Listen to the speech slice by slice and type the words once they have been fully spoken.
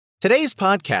Today's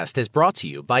podcast is brought to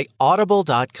you by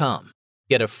Audible.com.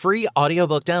 Get a free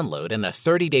audiobook download and a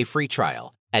 30-day free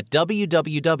trial at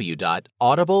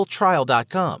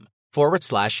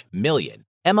www.audibletrial.com/million,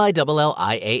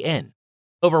 MILLIAN.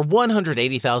 Over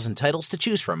 180,000 titles to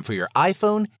choose from for your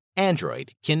iPhone,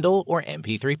 Android, Kindle, or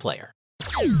MP3 player.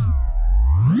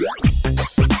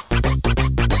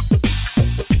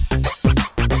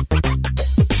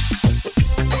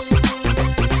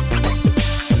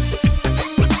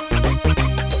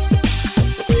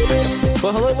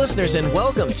 Well, hello, listeners, and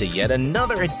welcome to yet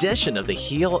another edition of the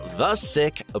Heal the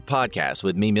Sick podcast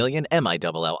with me, Million,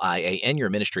 MILLIAN,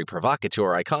 your ministry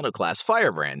provocateur, iconoclast,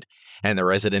 firebrand, and the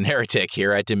resident heretic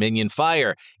here at Dominion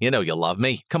Fire. You know you'll love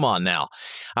me. Come on now.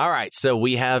 All right, so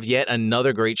we have yet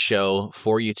another great show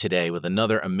for you today with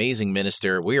another amazing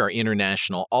minister. We are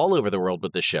international all over the world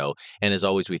with the show, and as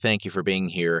always, we thank you for being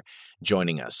here,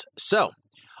 joining us. So,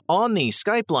 on the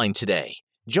Skype line today,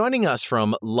 joining us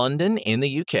from London in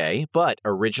the UK, but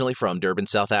originally from Durban,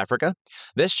 South Africa,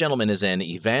 this gentleman is an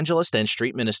evangelist and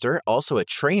street minister, also a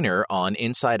trainer on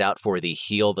Inside Out for the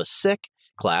Heal the Sick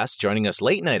class. Joining us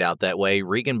late night out that way,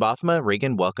 Regan Bothma.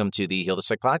 Regan, welcome to the Heal the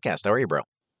Sick podcast. How are you, bro?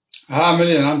 Hi,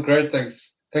 Million. I'm great, thanks.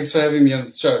 Thanks for having me on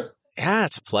the show. Yeah,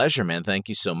 it's a pleasure, man. Thank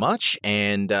you so much.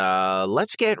 And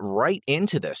let's get right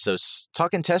into this. So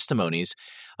talking testimonies,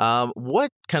 what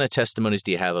kind of testimonies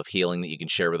do you have of healing that you can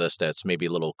share with us that's maybe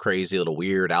a little crazy, a little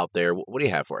weird out there? What do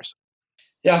you have for us?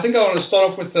 Yeah, I think I want to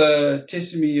start off with a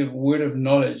testimony of word of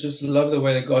knowledge. Just love the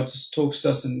way that God just talks to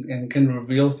us and can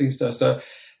reveal things to us. So,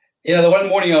 the one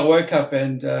morning I woke up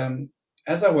and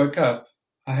as I woke up,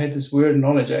 I had this word of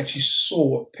knowledge. I actually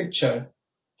saw a picture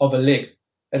of a leg.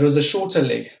 It was a shorter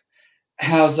leg.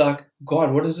 And I was like,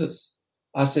 God, what is this?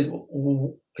 I said,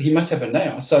 he must have a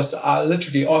name. So I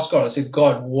literally asked God, I said,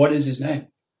 God, what is his name?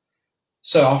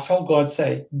 So I felt God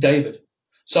say, David.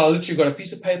 So I literally got a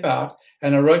piece of paper out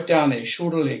and I wrote down there,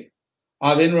 shorter leg.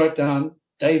 I then wrote down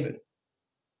David.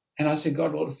 And I said,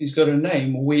 God, well, if he's got a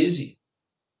name, where is he?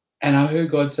 And I heard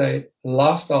God say,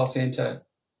 Lifestyle Center,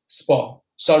 Spa.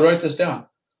 So I wrote this down.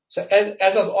 So as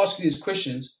I was asking these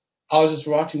questions, I was just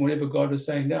writing whatever God was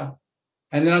saying down.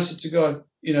 And then I said to God,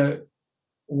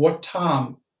 what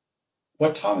time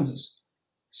is this?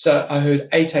 So I heard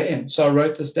 8 a.m. So I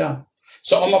wrote this down.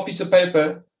 So on my piece of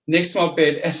paper, next to my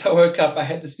bed, as I woke up, I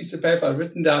had this piece of paper I'd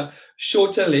written down,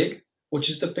 shorter leg, which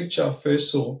is the picture I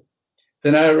first saw.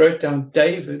 Then I wrote down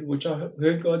David, which I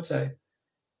heard God say.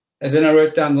 And then I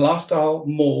wrote down Lifestyle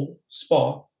Mall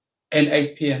Spa and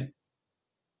 8 p.m.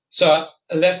 So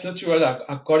that's literally what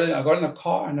I got in a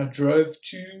car and I drove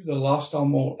to the Lifestyle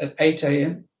Mall at 8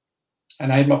 a.m.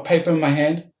 and I had my paper in my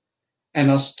hand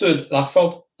and I stood. I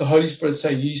felt the Holy Spirit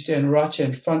say, you stand right here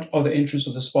in front of the entrance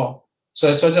of the spa. So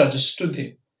that's what I did. I just stood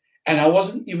there and I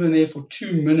wasn't even there for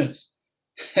 2 minutes.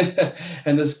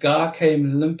 And this guy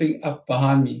came limping up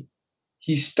behind me.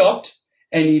 He stopped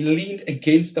and he leaned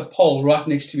against the pole right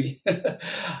next to me.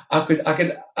 I could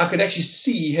actually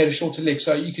see he had a shorter leg,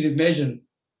 so you could imagine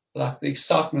like the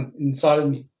excitement inside of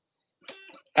me.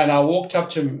 And I walked up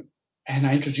to him and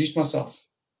I introduced myself.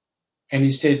 And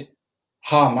he said,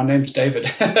 hi, my name's David.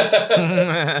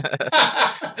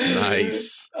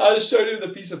 Nice. I showed him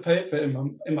the piece of paper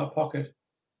in my pocket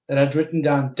that I'd written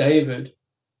down David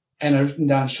and I'd written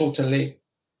down shorter leg.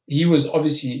 He was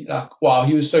obviously like, wow,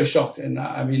 he was so shocked. And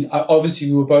obviously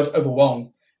we were both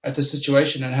overwhelmed at the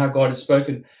situation and how God had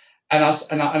spoken. And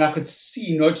I could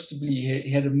see noticeably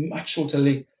he had a much shorter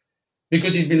leg.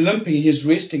 Because he'd been limping, he was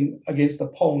resting against the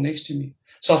pole next to me.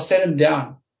 So I sat him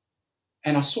down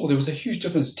and I saw there was a huge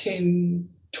difference, 10,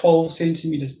 12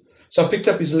 centimeters. So I picked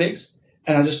up his legs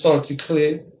and I just started to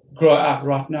declare, grow out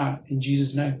right now in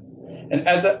Jesus' name. And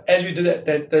as we did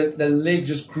that, the leg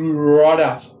just grew right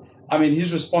out. I mean,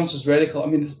 his response was radical. I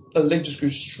mean, the leg just grew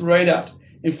straight out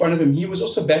in front of him. He was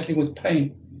also battling with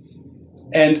pain.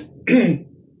 And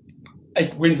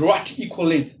it went right to equal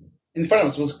length in front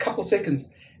of us. It was a couple seconds.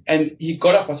 And he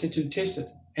got up. I said to him, test it.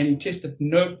 And he tested.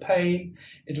 No pain.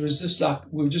 It was just like,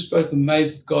 we were just both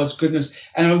amazed at God's goodness.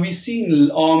 And we've seen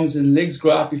arms and legs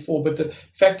grow out before, but the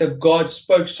fact that God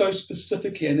spoke so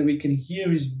specifically and that we can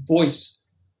hear his voice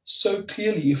so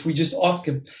clearly if we just ask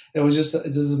him, it was just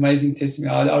an amazing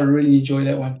testimony. I really enjoyed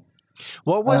that one.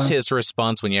 What was his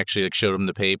response when you actually showed him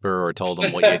the paper or told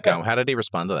him what you had done? How did he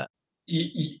respond to that?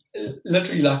 He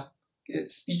literally like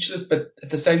speechless, but at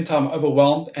the same time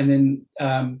overwhelmed. And then,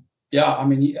 at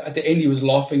the end he was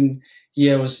laughing. He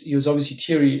was obviously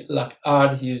teary, like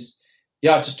eyed. He was,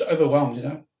 just overwhelmed,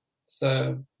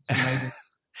 So it's amazing.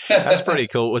 That's pretty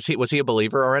cool. Was he a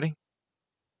believer already?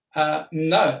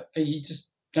 No, he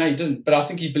didn't. But I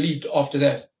think he believed after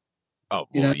that. Oh,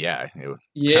 You well, know? yeah. It kind of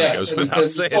Yeah. goes So without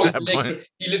saying at that point.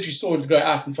 he literally saw it go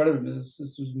out in front of him. This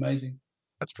was amazing.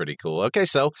 That's pretty cool. Okay,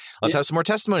 so let's have some more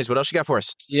testimonies. What else you got for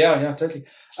us? Yeah, totally.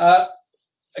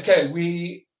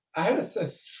 Okay, I had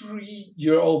a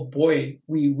 3-year-old boy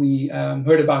we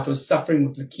heard about was suffering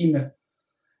with leukemia.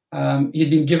 He'd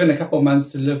been given a couple of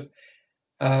months to live.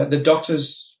 The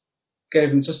doctors gave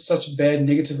him just such bad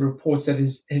negative reports that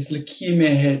his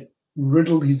leukemia had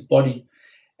riddled his body,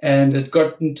 and it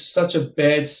got into such a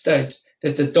bad state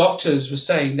that the doctors were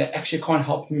saying they actually can't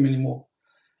help him anymore.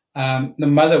 The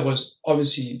mother was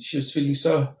she was feeling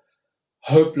so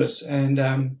hopeless,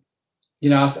 and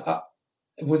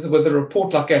with a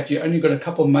report like that, you only got a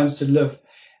couple of months to live.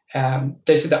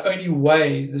 They said the only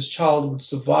way this child would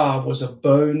survive was a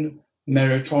bone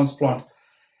marrow transplant.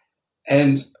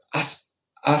 And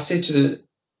I said to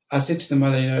the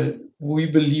mother, we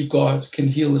believe God can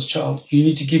heal this child. You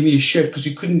need to give me his shirt, because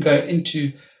we couldn't go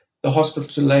into the hospital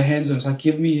to lay hands on him. So I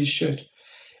give me his shirt.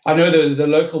 I know the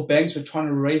local banks were trying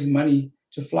to raise money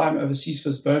to fly him overseas for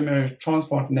his bone marrow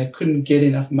transplant, and they couldn't get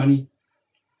enough money.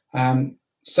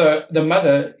 So the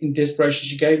mother, in desperation,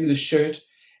 she gave me the shirt,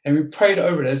 and we prayed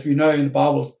over it. As we know in the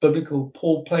Bible, it's biblical.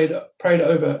 Paul prayed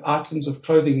over items of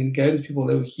clothing and gave to people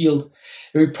that were healed.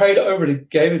 And we prayed over it and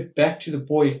gave it back to the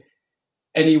boy,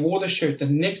 and he wore the shirt. The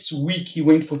next week he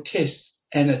went for tests,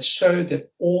 and it showed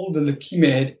that all the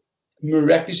leukemia had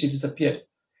miraculously disappeared.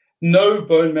 No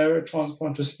bone marrow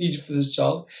transplant was needed for this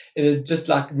child. It had just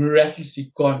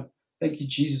miraculously gone. Thank you,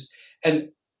 Jesus. And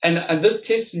this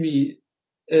testimony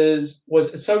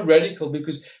was so radical,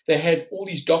 because they had all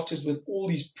these doctors with all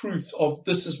these proofs of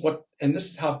this is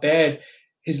how bad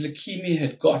his leukemia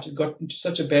had got. It got into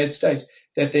such a bad state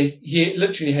that he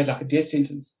literally had a death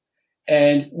sentence.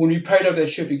 And when we prayed over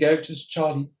that shirt, we gave it to his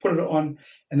child, he put it on,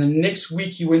 and the next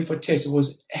week he went for tests. It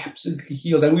was absolutely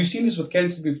healed. And we've seen this with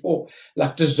cancer before,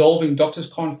 dissolving.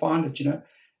 Doctors can't find it,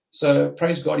 So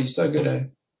praise God, he's so good, eh?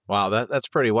 Wow, that's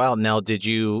pretty wild. Now, did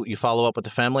you follow up with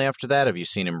the family after that? Have you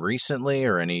seen him recently,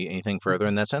 or anything further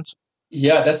in that sense?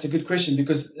 Yeah, that's a good question,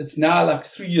 because it's now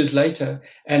 3 years later,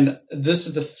 and this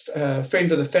is a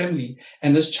friend of the family,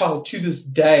 and this child to this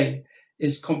day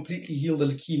is completely healed of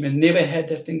leukemia, never had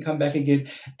that thing come back again.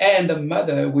 And the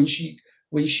mother, when she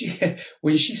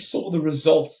saw the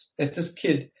results that this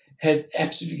kid had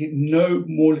absolutely no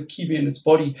more leukemia in its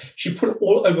body, she put it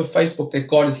all over Facebook that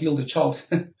God had healed the child.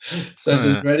 So it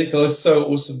was radical. It's so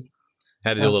awesome.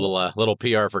 Had a little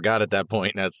PR for God at that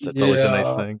point. That's always a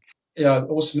nice thing. Yeah,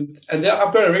 awesome. And then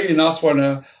I've got a really nice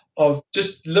one of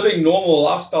just living normal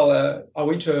lifestyle. I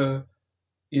went to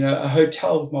a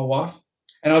hotel with my wife,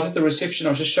 and I was at the reception.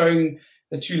 I was just showing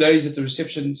the two ladies at the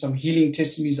reception some healing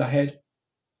testimonies I had.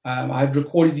 I had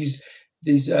recorded these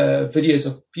videos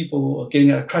of people getting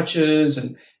out of crutches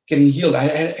and getting healed. I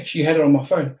actually had it on my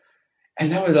phone.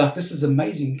 And they were like, this is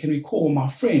amazing. Can we call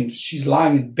my friend? She's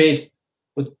lying in bed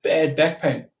with bad back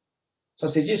pain. So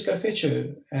I said, yes, go fetch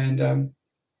her. And,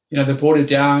 they brought her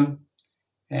down,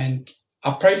 and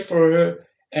I prayed for her,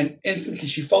 and instantly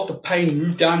she felt the pain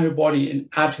move down her body and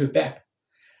out her back.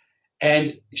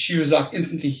 And she was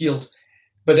instantly healed.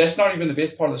 But that's not even the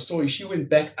best part of the story. She went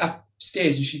back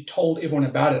upstairs and she told everyone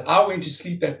about it. I went to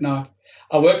sleep that night.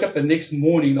 I woke up the next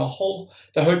morning. The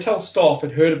hotel staff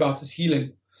had heard about this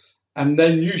healing, and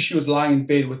they knew she was lying in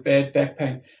bed with bad back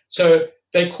pain. So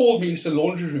they called me into the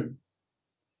laundry room,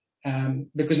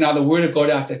 because now the word had got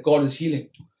out that God is healing.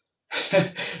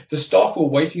 The staff were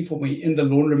waiting for me in the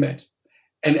laundromat.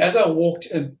 And as I walked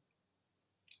in,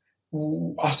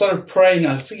 I started praying.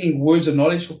 I was singing words of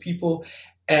knowledge for people.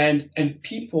 And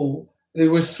people, there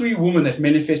were 3 women that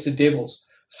manifested devils.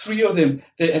 3 of them,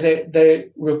 they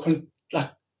were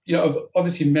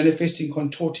obviously manifesting,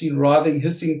 contorting, writhing,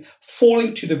 hissing,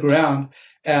 falling to the ground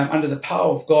under the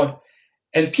power of God.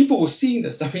 And people were seeing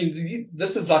this. I mean,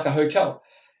 this is like a hotel.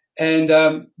 And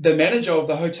the manager of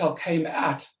the hotel came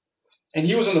out, and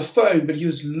he was on the phone, but he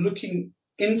was looking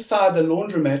inside the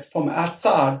laundromat from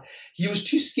outside. He was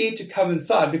too scared to come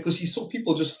inside because he saw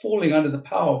people just falling under the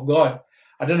power of God.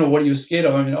 I don't know what he was scared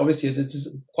of. I mean, obviously, this is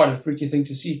quite a freaky thing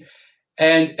to see.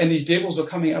 And these devils were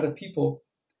coming out of people.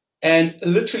 And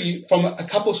literally, from a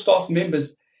couple of staff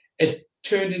members, it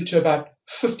turned into about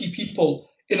 50 people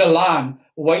in a line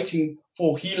waiting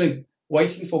for healing,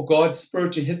 waiting for God's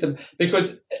Spirit to hit them.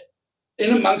 Because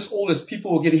in amongst all this,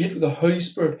 people were getting hit with the Holy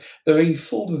Spirit. They were being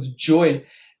filled with joy.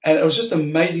 And it was just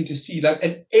amazing to see.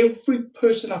 And every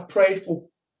person I prayed for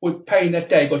with pain that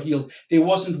day got healed. There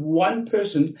wasn't one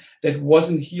person that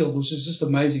wasn't healed, which is just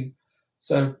amazing.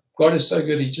 So God is so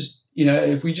good. He just,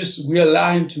 if we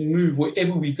allow him to move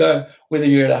wherever we go, whether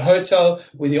you're at a hotel,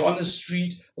 whether you're on the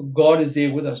street, God is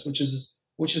there with us, which is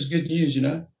good news, you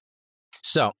know.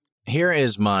 So here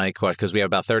is my question, because we have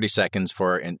about 30 seconds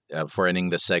for ending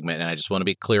this segment, and I just want to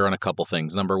be clear on a couple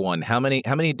things. Number one, how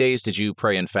many days did you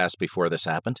pray and fast before this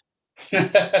happened?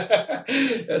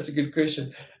 That's a good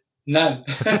question. None.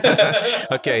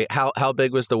 Okay, how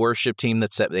big was the worship team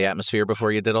that set the atmosphere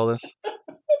before you did all this?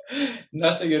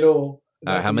 Nothing at all.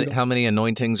 How many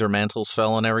anointings or mantles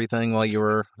fell on everything while you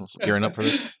were gearing up for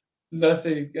this?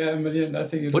 Nothing.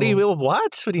 Nothing at all. What do you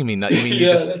mean?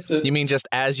 You mean just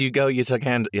as you go, you took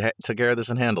care of this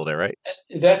and handled it, right?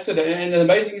 That's it. And the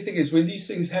amazing thing is when these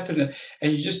things happen,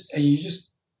 and you just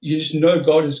know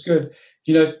God is good.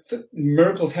 You know,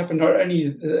 miracles happen, not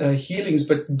only healings,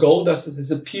 but gold dust has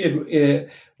appeared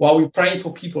while we're praying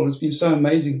for people. It's been so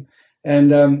amazing, and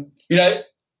you know,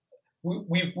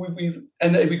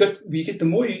 we get the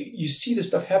more you see this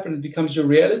stuff happen, it becomes your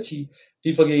reality.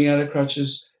 People getting out of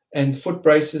crutches and foot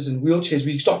braces and wheelchairs.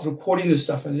 We start recording this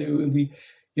stuff, and we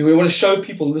want to show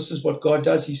people this is what God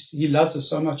does. He loves us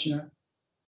so much, you know.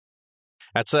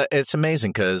 It's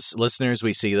amazing because, listeners,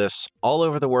 we see this all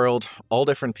over the world, all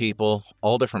different people,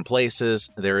 all different places.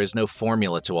 There is no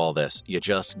formula to all this. You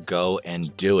just go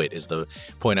and do it is the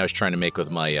point I was trying to make with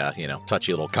my,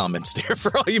 touchy little comments there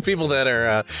for all you people that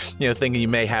are, thinking you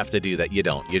may have to do that. You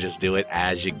don't. You just do it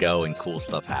as you go and cool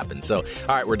stuff happens. So,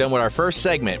 all right, we're done with our first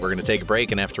segment. We're going to take a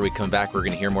break, and after we come back, we're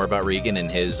going to hear more about Regan and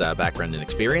his background and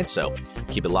experience. So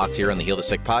keep it locked here on the Heal the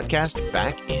Sick podcast.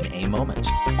 Back in a moment.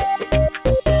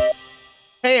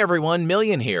 Hey everyone,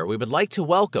 Million here. We would like to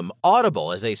welcome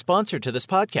Audible as a sponsor to this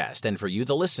podcast and for you,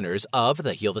 the listeners of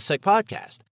the Heal the Sick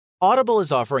podcast. Audible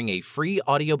is offering a free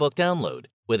audiobook download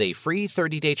with a free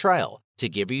 30-day trial to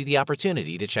give you the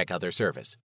opportunity to check out their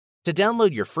service. To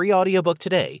download your free audiobook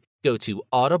today, go to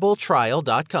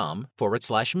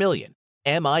audibletrial.com/million.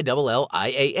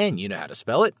 MILLIAN. You know how to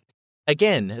spell it.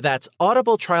 Again, that's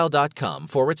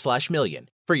audibletrial.com/million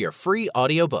for your free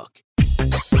audiobook.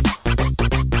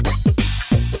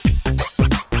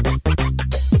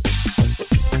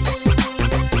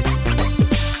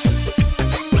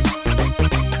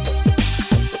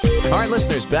 All right,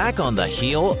 listeners, back on the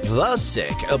Heal the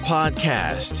Sick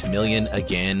podcast. Million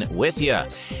again with you.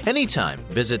 Anytime,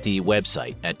 visit the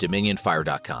website at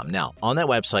dominionfire.com. Now, on that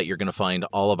website, you're going to find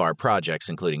all of our projects,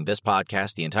 including this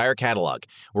podcast, the entire catalog.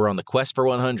 We're on the quest for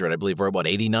 100. I believe we're at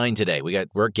 89 today.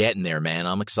 We're getting there, man.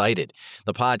 I'm excited.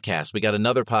 The podcast, we got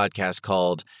another podcast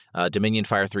called Dominion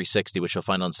Fire 360, which you'll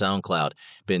find on SoundCloud.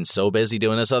 Been so busy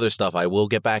doing this other stuff. I will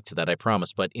get back to that, I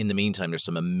promise. But in the meantime, there's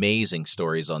some amazing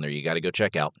stories on there you got to go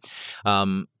check out.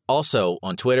 Also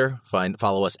on Twitter,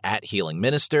 follow us at Healing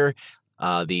Minister.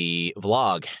 The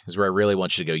vlog is where I really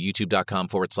want you to go.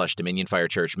 YouTube.com/Dominion Fire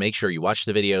Church. Make sure you watch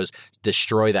the videos,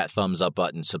 destroy that thumbs up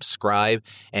button, subscribe.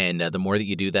 And the more that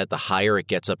you do that, the higher it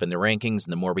gets up in the rankings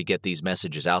and the more we get these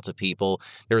messages out to people.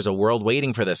 There's a world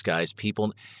waiting for this, guys.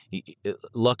 People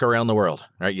look around the world,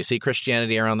 right? You see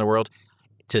Christianity around the world.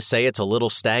 To say it's a little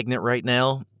stagnant right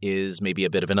now is maybe a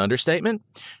bit of an understatement.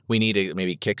 We need to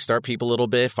maybe kickstart people a little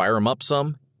bit, fire them up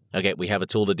some. Okay, we have a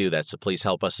tool to do that, so please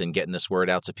help us in getting this word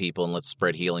out to people, and let's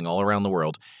spread healing all around the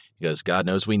world because God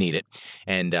knows we need it.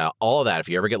 And all of that, if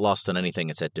you ever get lost on anything,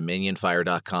 it's at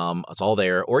dominionfire.com. It's all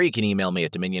there. Or you can email me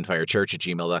at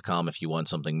dominionfirechurch@gmail.com if you want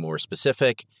something more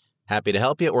specific. Happy to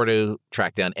help you or to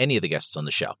track down any of the guests on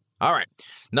the show. All right,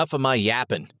 enough of my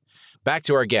yapping. Back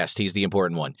to our guest. He's the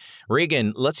important one.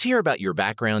 Regan, let's hear about your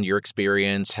background, your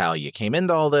experience, how you came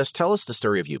into all this. Tell us the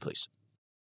story of you, please.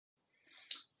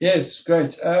 Yes,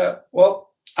 great.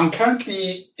 Well, I'm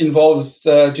currently involved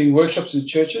with doing workshops in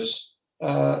churches.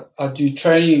 I do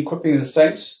training and equipping the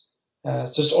saints,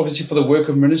 just obviously for the work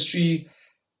of ministry.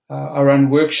 I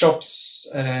run workshops,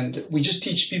 and we just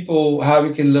teach people how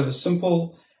we can live a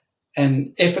simple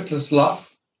and effortless life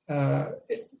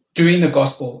doing the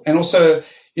gospel. And also,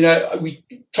 we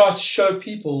try to show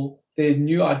people their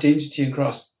new identity in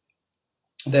Christ,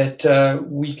 that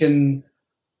we can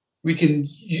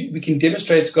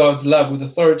demonstrate God's love with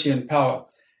authority and power.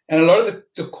 And a lot of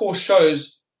the core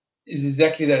shows is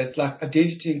exactly that. It's like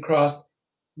identity in Christ.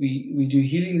 We do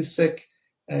healing the sick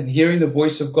and hearing the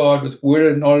voice of God with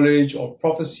word of knowledge or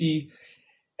prophecy.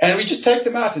 And we just take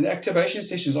them out in activation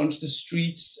sessions onto the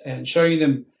streets and showing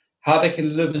them how they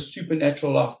can live a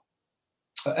supernatural life.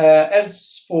 I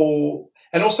also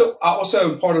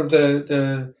am part of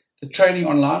the training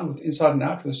online with Inside and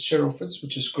Out with Cheryl Fitz,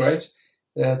 which is great.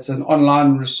 That's an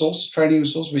online training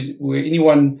resource where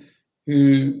anyone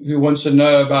who wants to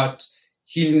know about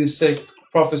healing the sick,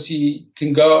 prophecy,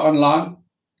 can go online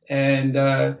and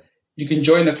you can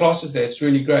join the classes there. It's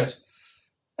really great.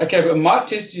 Okay, but my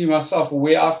testimony myself,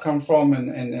 where I've come from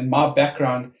and my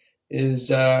background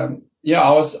is, I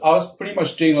was pretty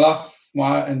much doing life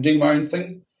and doing my own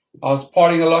thing. I was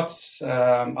partying a lot.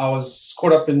 I was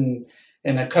caught up in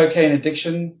a cocaine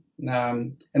addiction,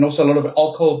 and also a lot of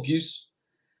alcohol abuse.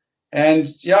 And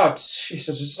yeah, it's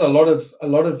just a lot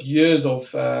of years of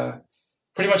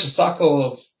pretty much a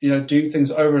cycle of doing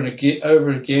things over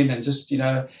again, and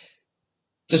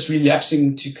just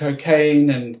relapsing to cocaine.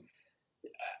 And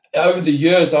over the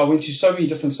years, I went to so many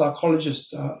different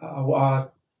psychologists. I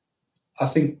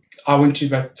think I went to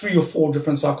about 3 or 4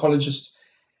 different psychologists.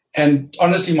 And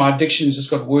honestly, my addictions just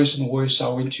got worse and worse. I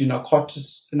went to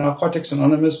Narcotics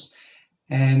Anonymous,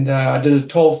 and I did a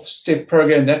 12-step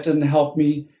program. That didn't help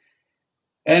me.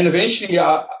 And eventually,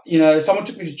 someone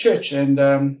took me to church, and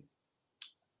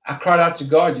I cried out to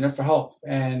God, for help.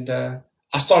 And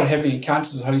I started having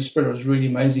encounters with the Holy Spirit. It was really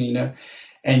amazing,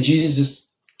 And Jesus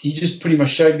he just pretty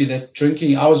much showed me that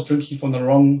I was drinking from the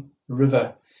wrong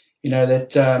river.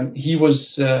 That he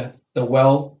was the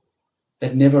well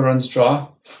that never runs dry,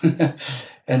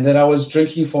 and that I was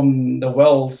drinking from the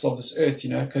wells of this earth.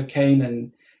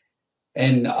 Cocaine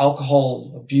and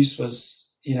alcohol abuse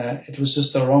was, it was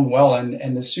just the wrong well.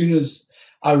 And as soon as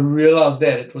I realized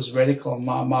that, it was radical.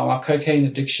 My cocaine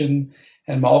addiction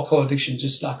and my alcohol addiction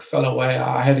just fell away.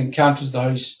 I had encounters with the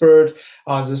Holy Spirit.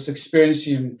 I was just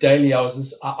experiencing Him daily. I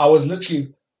was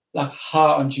literally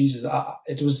high on Jesus.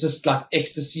 It was just like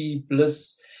ecstasy,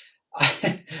 bliss.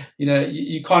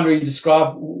 You can't really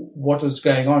describe what was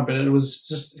going on, but it was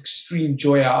just extreme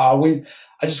joy.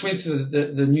 I just went through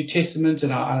the New Testament,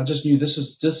 and I just knew this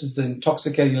is the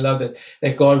intoxicating love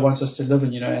that God wants us to live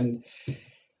in,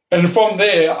 And from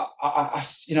there, I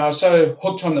was so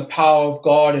hooked on the power of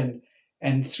God,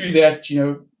 and through that,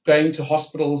 going to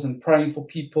hospitals and praying for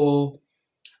people.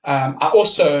 I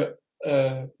also,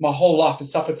 my whole life, I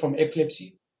suffered from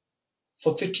epilepsy.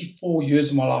 For 34 years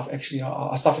of my life, actually,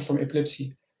 I suffered from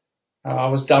epilepsy. I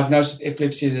was diagnosed with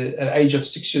epilepsy at the age of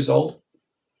 6 years old.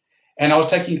 And I was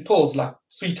taking pills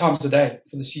 3 times a day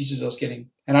for the seizures I was getting.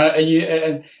 And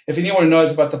if anyone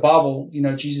knows about the Bible,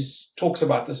 Jesus talks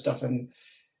about this stuff. And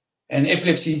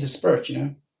epilepsy is a spirit,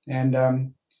 And,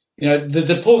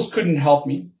 the pills couldn't help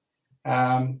me.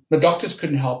 The doctors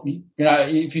couldn't help me.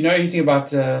 If you know anything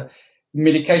about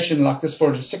medication like this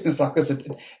for a sickness like this,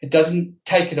 it doesn't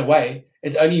take it away.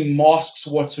 It only masks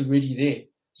what's already there.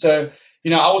 So,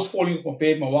 I was falling off my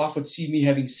bed. My wife would see me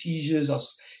having seizures.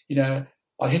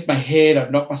 I'd hit my head.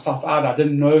 I'd knock myself out. I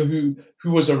didn't know who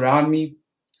was around me.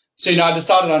 So, I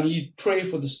decided I needed prayer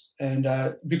for this. And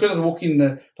because I was walking in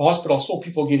the hospital, I saw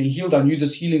people getting healed. I knew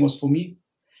this healing was for me.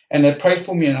 And they prayed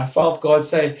for me, and I felt God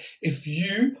say, if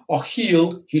you are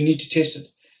healed, you need to test it.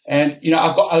 And,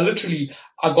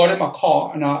 I got in my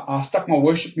car, and I stuck my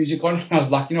worship music on, and I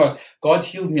was like, what? God's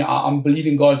healed me. I'm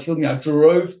believing God's healed me. I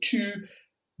drove to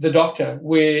the doctor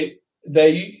where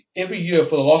every year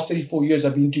for the last 34 years,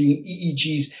 I've been doing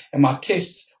EEGs, and my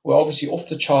tests were obviously off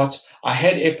the charts. I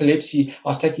had epilepsy. I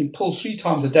was taking pills 3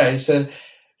 times a day. So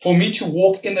for me to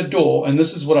walk in the door, and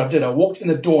this is what I did. I walked in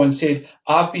the door and said,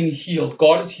 I've been healed.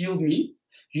 God has healed me.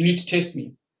 You need to test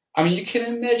me. I mean, you can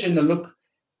imagine the look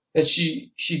that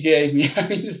she gave me. I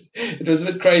mean, it was a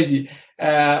bit crazy.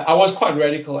 I was quite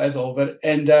radical as all,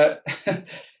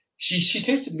 she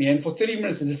tested me, and for 30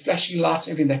 minutes, it did flashing lights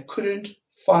and everything. They couldn't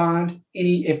find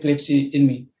any epilepsy in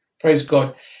me. Praise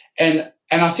God. And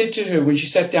I said to her, when she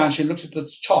sat down, she looked at the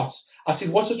charts. I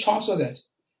said, what's the chance of that?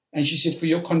 And she said, for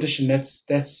your condition,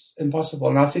 that's impossible.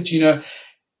 And I said,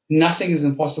 nothing is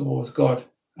impossible with God.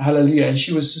 Hallelujah. And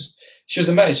she was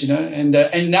amazed,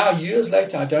 And now years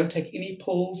later, I don't take any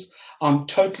pills. I'm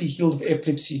totally healed of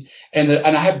epilepsy, and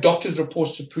I have doctor's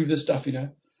reports to prove this stuff,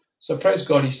 So praise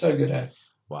God, He's so good.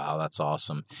 Wow, that's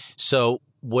awesome. So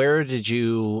where did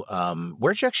you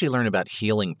actually learn about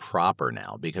healing proper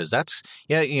now? Because that's,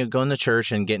 going to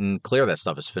church and getting clear of that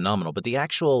stuff is phenomenal. But the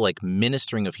actual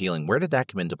ministering of healing, where did that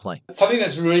come into play? Something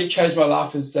that's really changed my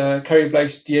life is Curry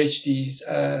Blake's DHT.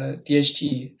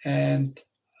 And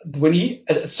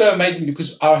it's so amazing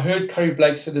because I heard Curry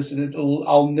Blake say this, and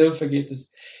I'll never forget this.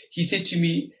 He said to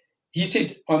me,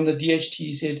 on the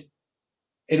DHT,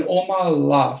 in all my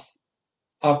life,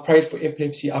 I've prayed for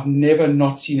epilepsy. I've never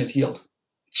not seen it healed.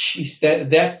 Jeez,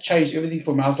 that changed everything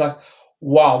for me. I was like,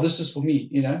 wow, this is for me,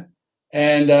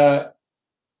 And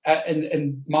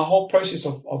my whole process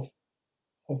of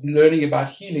learning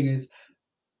about healing is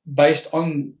based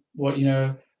on what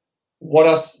I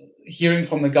was hearing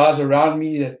from the guys around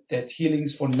me, that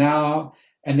healing's for now.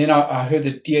 And then I heard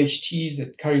the DHTs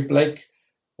that Curry Blake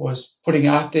was putting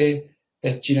out there,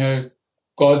 that,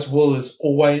 God's will is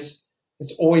always,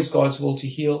 It's always God's will to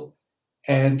heal.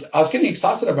 And I was getting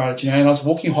excited about it, and I was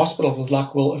walking hospitals. I was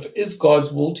like, well, if it is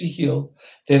God's will to heal,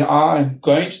 then I'm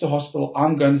going to the hospital.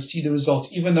 I'm going to see the results.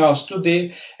 Even though I stood there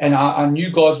and I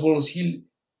knew God's will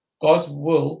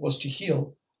was to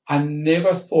heal, I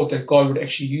never thought that God would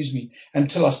actually use me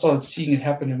until I started seeing it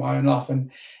happen in my own life. And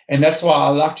that's why I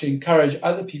like to encourage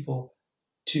other people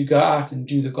to go out and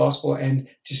do the gospel and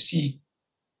to see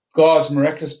God's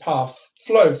miraculous power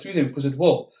flow through them, because it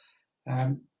will.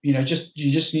 You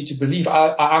just need to believe.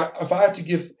 If I had to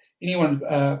give anyone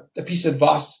a piece of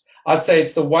advice, I'd say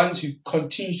it's the ones who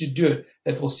continue to do it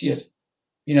that will see it.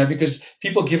 Because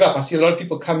people give up. I see a lot of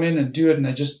people come in and do it and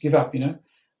they just give up.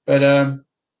 But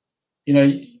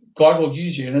God will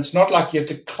use you, and it's not like you have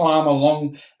to climb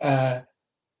along, a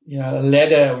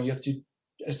ladder, or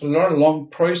it's not a long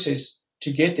process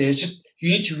to get there. It's just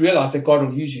you need to realize that God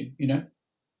will use you.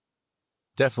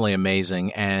 Definitely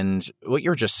amazing. And what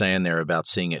you're just saying there about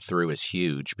seeing it through is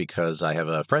huge, because I have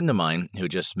a friend of mine who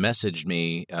just messaged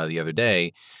me the other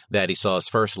day that he saw his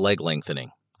first leg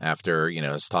lengthening after,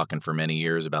 was talking for many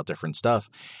years about different stuff.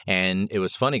 And it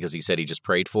was funny because he said he just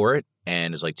prayed for it,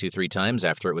 and it was like 2-3 times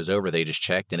after it was over, they just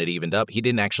checked and it evened up. He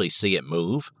didn't actually see it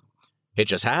move. It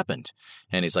just happened.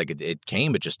 And he's like, it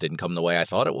came, it just didn't come the way I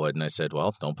thought it would. And I said,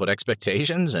 well, don't put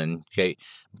expectations, and okay,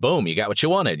 boom, you got what you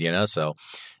wanted,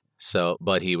 So,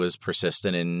 but he was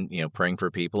persistent in, praying for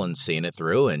people and seeing it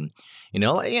through. And,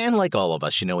 and like all of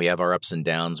us, we have our ups and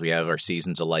downs. We have our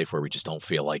seasons of life where we just don't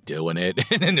feel like doing it.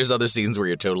 And then there's other seasons where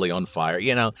you're totally on fire.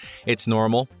 It's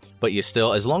normal, but you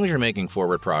still, as long as you're making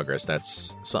forward progress,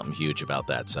 that's something huge about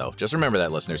that. So just remember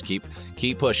that, listeners, keep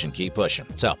pushing.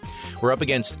 So we're up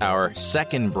against our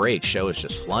second break. Show is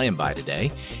just flying by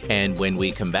today. And when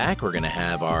we come back, we're going to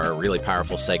have our really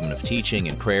powerful segment of teaching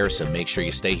and prayer. So make sure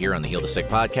you stay here on the Heal the Sick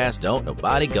podcast. Don't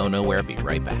nobody go nowhere. Be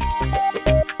right back.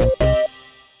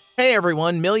 Hey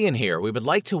everyone, Million here. We would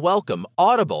like to welcome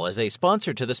Audible as a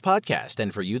sponsor to this podcast,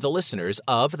 and for you, the listeners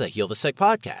of the Heal the Sick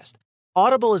podcast.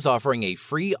 Audible is offering a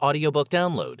free audiobook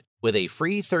download with a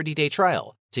free 30-day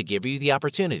trial to give you the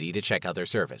opportunity to check out their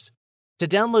service. To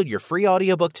download your free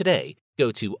audiobook today, go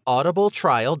to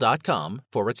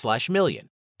audibletrial.com/million.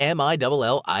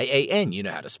 MILLIAN. You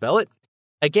know how to spell it.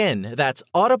 Again, that's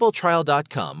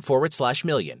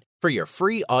audibletrial.com/million for your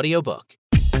free audiobook.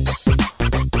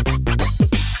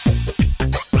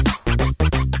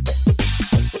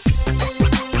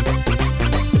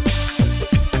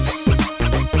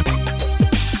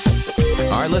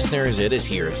 All right, listeners, it is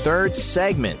here. Third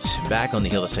segment back on the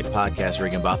Heal the Sick podcast.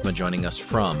 Regan Bothma joining us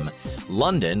from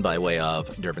London by way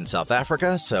of Durban, South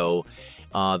Africa. So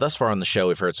thus far on the show,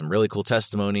 we've heard some really cool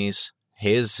testimonies,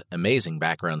 his amazing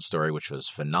background story, which was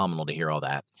phenomenal to hear all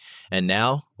that. And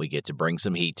now we get to bring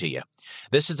some heat to you.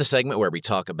 This is the segment where we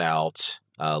talk about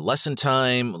lesson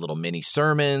time, little mini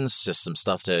sermons, just some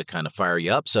stuff to kind of fire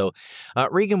you up. So,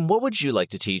 Regan, what would you like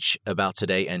to teach about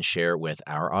today and share with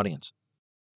our audience?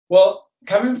 Well,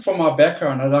 coming from my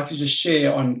background, I'd like to just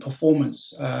share on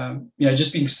performance.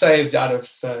 Just being saved out of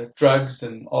drugs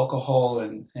and alcohol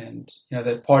and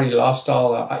that party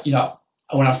lifestyle.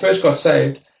 When I first got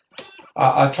saved,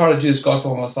 I tried to do this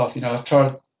gospel myself. I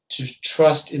tried to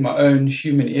trust in my own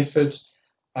human effort.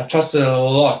 I trusted a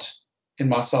lot in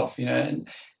myself. And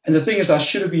the thing is, I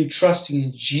should have been trusting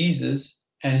in Jesus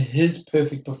and His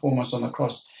perfect performance on the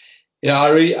cross. If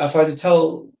I had to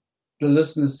tell the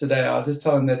listeners today, I'll just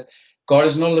tell them that God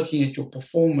is not looking at your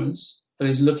performance, but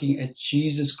He's looking at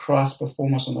Jesus Christ's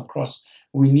performance on the cross.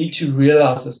 We need to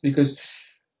realize this, because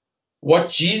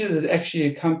what Jesus has actually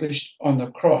accomplished on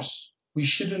the cross, we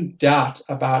shouldn't have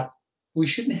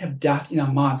doubt in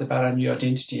our minds about our new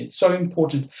identity. It's so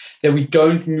important that we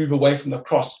don't move away from the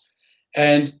cross.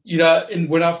 And,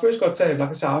 when I first got saved,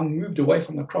 like I said, I moved away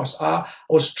from the cross. I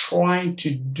was trying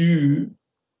to do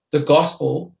the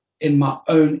gospel in my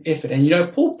own effort. And,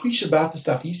 Paul preached about this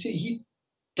stuff. He said he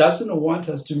doesn't want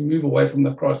us to move away from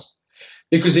the cross,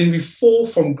 because then we fall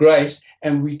from grace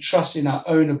and we trust in our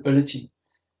own ability.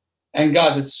 And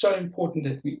guys, it's so important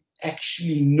that we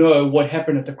actually know what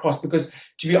happened at the cross, because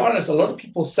to be honest, a lot of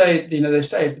people say, they're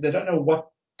saved, but they don't know what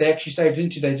they actually saved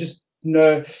into. They just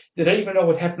know, they don't even know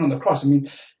what happened on the cross. I mean,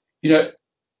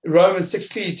 Romans 6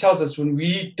 clearly tells us when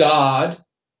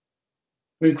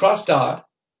Christ died,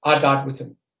 I died with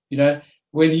Him.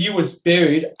 When He was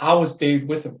buried, I was buried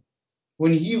with Him.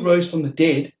 When He rose from the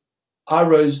dead, I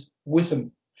rose with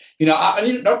Him. Not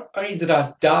only did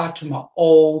I die to my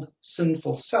old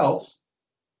sinful self,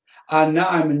 now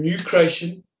I'm a new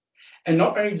creation. And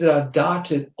not only did I die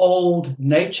to old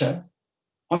nature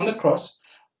on the cross,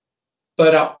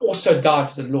 but I also died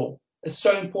to the law. It's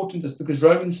so important this, because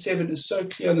Romans 7 is so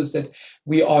clear on this, that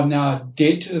we are now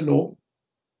dead to the law.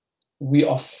 We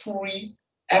are free,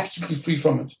 absolutely free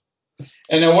from it.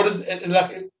 And now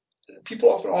people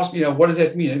often ask me, what does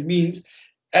that mean? It means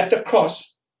at the cross,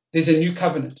 there's a new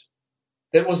covenant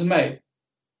that was made.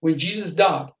 When Jesus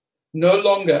died, no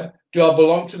longer do I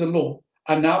belong to the law.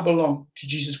 I now belong to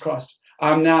Jesus Christ.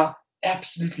 I'm now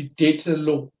absolutely dead to the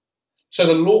law. So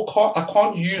I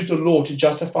can't use the law to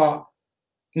justify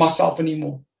myself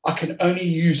anymore. I can only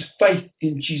use faith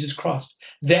in Jesus Christ.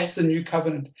 That's the new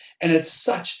covenant. And it's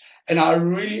such, and I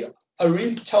really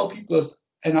tell people this,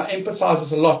 and I emphasize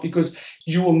this a lot, because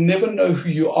you will never know who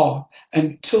you are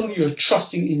until you're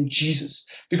trusting in Jesus.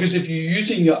 Because if you're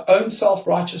using your own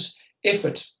self-righteous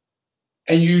effort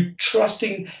and you're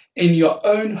trusting in your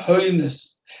own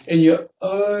holiness, in your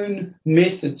own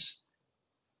methods,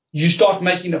 you start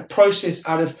making a process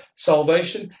out of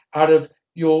salvation, out of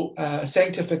your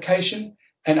sanctification,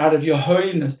 and out of your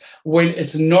holiness, when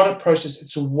it's not a process.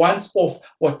 It's once off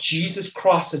what Jesus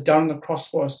Christ has done on the cross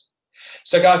for us.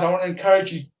 So guys, I want to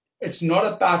encourage you, it's not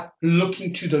about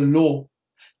looking to the law.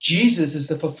 Jesus is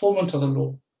the fulfillment of the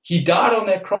law. He died on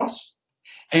that cross,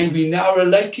 and we now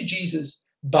relate to Jesus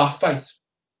by faith.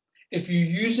 If you're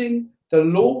using the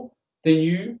law, then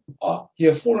you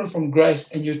have fallen from grace,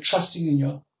 and you're trusting in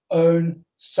your own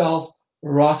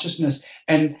self-righteousness.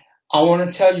 And I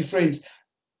want to tell you, friends,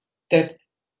 that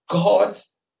God's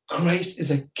grace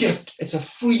is a gift. It's a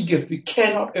free gift. We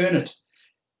cannot earn it.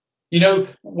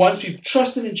 Once we've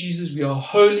trusted in Jesus, we are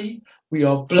holy, we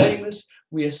are blameless,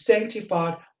 we are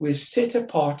sanctified, we're set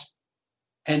apart,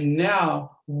 and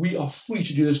now we are free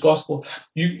to do this gospel.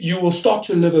 You will start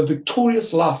to live a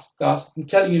victorious life, guys. I'm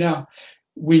telling you now.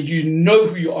 When you know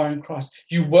who you are in Christ,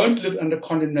 you won't live under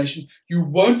condemnation, you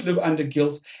won't live under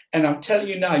guilt, and I'm telling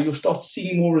you now, you'll start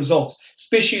seeing more results,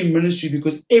 especially in ministry,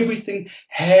 because everything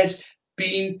has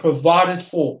been provided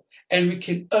for, and we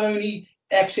can only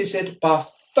access it by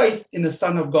faith in the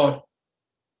Son of God.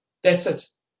 That's it.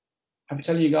 I'm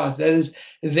telling you guys,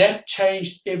 that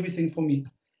changed everything for me.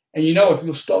 And you know what?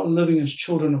 We'll start living as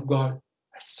children of God.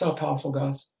 That's so powerful,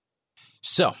 guys.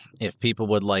 So, if people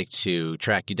would like to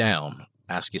track you down,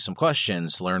 ask you some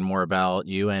questions, learn more about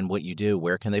you and what you do,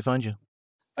 where can they find you?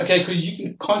 Okay, because you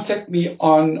can contact me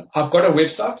I've got a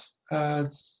website.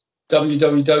 It's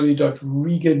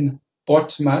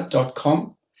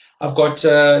www.reganbotma.com. I've got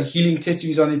healing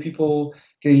testimonies on there, people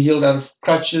getting healed out of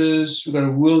crutches. We've got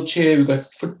a wheelchair, we've got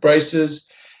foot braces,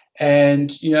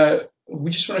 and we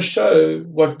just want to show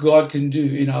what God can do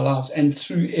in our lives and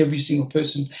through every single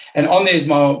person. And on there is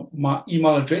my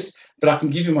email address, but I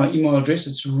can give you my email address.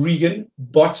 It's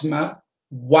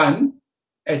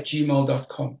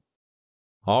reganbotma1@gmail.com.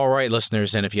 All right,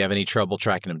 listeners, and if you have any trouble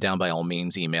tracking him down, by all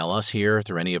means, email us here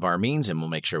through any of our means, and we'll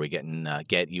make sure we get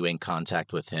you in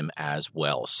contact with him as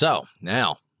well. So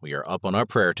now we are up on our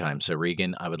prayer time. So,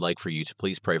 Regan, I would like for you to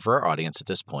please pray for our audience at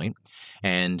this point.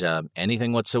 And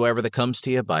anything whatsoever that comes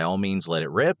to you, by all means, let it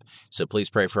rip. So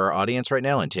please pray for our audience right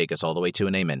now and take us all the way to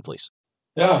an amen, please.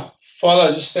 Yeah, Father,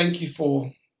 I just thank you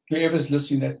for whoever's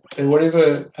listening, that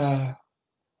whatever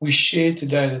we share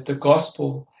today, that the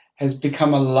gospel has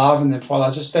become alive in them, Father.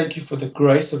 I just thank you for the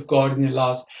grace of God in their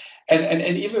lives.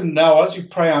 And even now, as we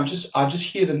pray, I just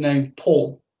hear the name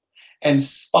Paul and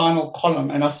spinal column,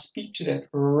 and I speak to that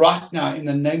right now in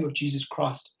the name of Jesus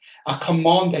Christ. I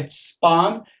command that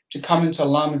spine to come into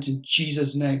alignment in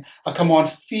Jesus' name. I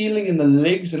command feeling in the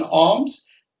legs and arms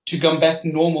to come back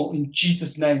normal in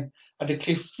Jesus' name. I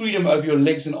declare freedom over your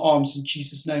legs and arms in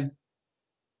Jesus' name.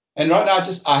 And right now,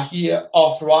 I hear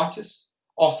arthritis.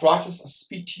 Arthritis, I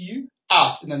speak to you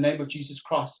out in the name of Jesus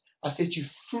Christ. I set you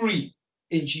free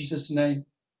in Jesus' name.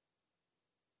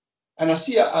 And I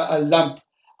see a lump,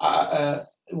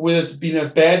 whether it's been a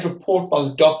bad report by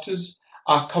the doctors,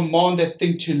 I command that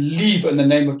thing to leave in the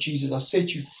name of Jesus. I set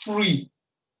you free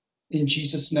in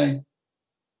Jesus' name.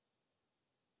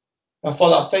 Now,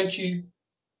 Father, I thank you.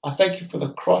 I thank you for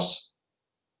the cross.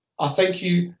 I thank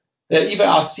you that even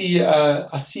I see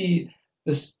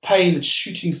this pain that's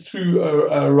shooting through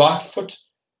a right foot,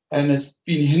 and it's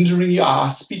been hindering you.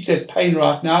 I speak that pain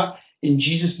right now in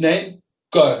Jesus' name.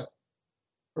 Go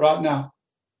right now.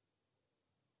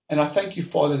 And I thank you,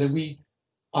 Father,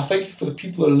 I thank you for the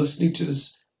people that are listening to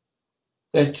this,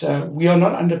 that we are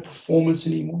not under performance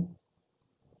anymore.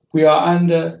 We are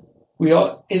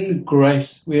in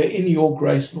grace. We are in your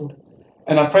grace, Lord.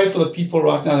 And I pray for the people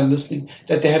right now that are listening,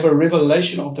 that they have a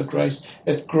revelation of the grace,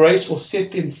 that grace will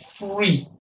set them free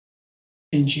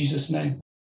in Jesus' name.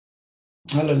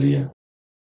 Hallelujah.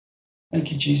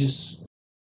 Thank you, Jesus.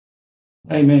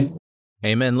 Amen.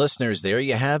 Amen, listeners. There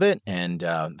you have it. And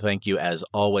thank you, as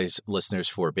always, listeners,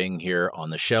 for being here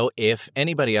on the show. If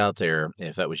anybody out there,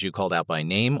 if that was you called out by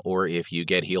name, or if you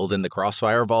get healed in the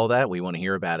crossfire of all that, we want to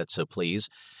hear about it. So please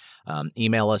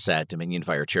email us at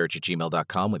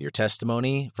dominionfirechurch@gmail.com with your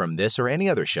testimony from this or any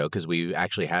other show, because we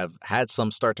actually have had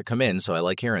some start to come in, so I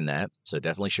like hearing that. So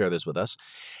definitely share this with us.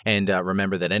 And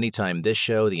remember that anytime this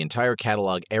show, the entire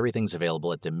catalog, everything's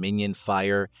available at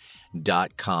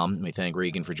dominionfire.com. We thank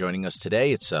Regan for joining us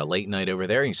today. It's a late night over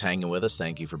there. He's hanging with us.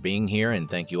 Thank you for being here, and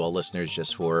thank you all listeners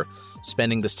just for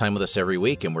spending this time with us every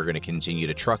week. And we're going to continue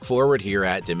to truck forward here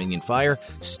at Dominion Fire,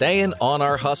 staying on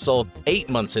our hustle. 8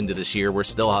 months into this year, we're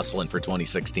still hustling for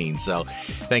 2016. So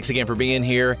thanks again for being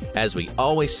here. As we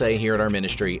always say here at our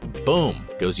ministry, boom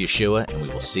goes Yeshua, and we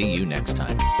will see you next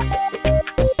time.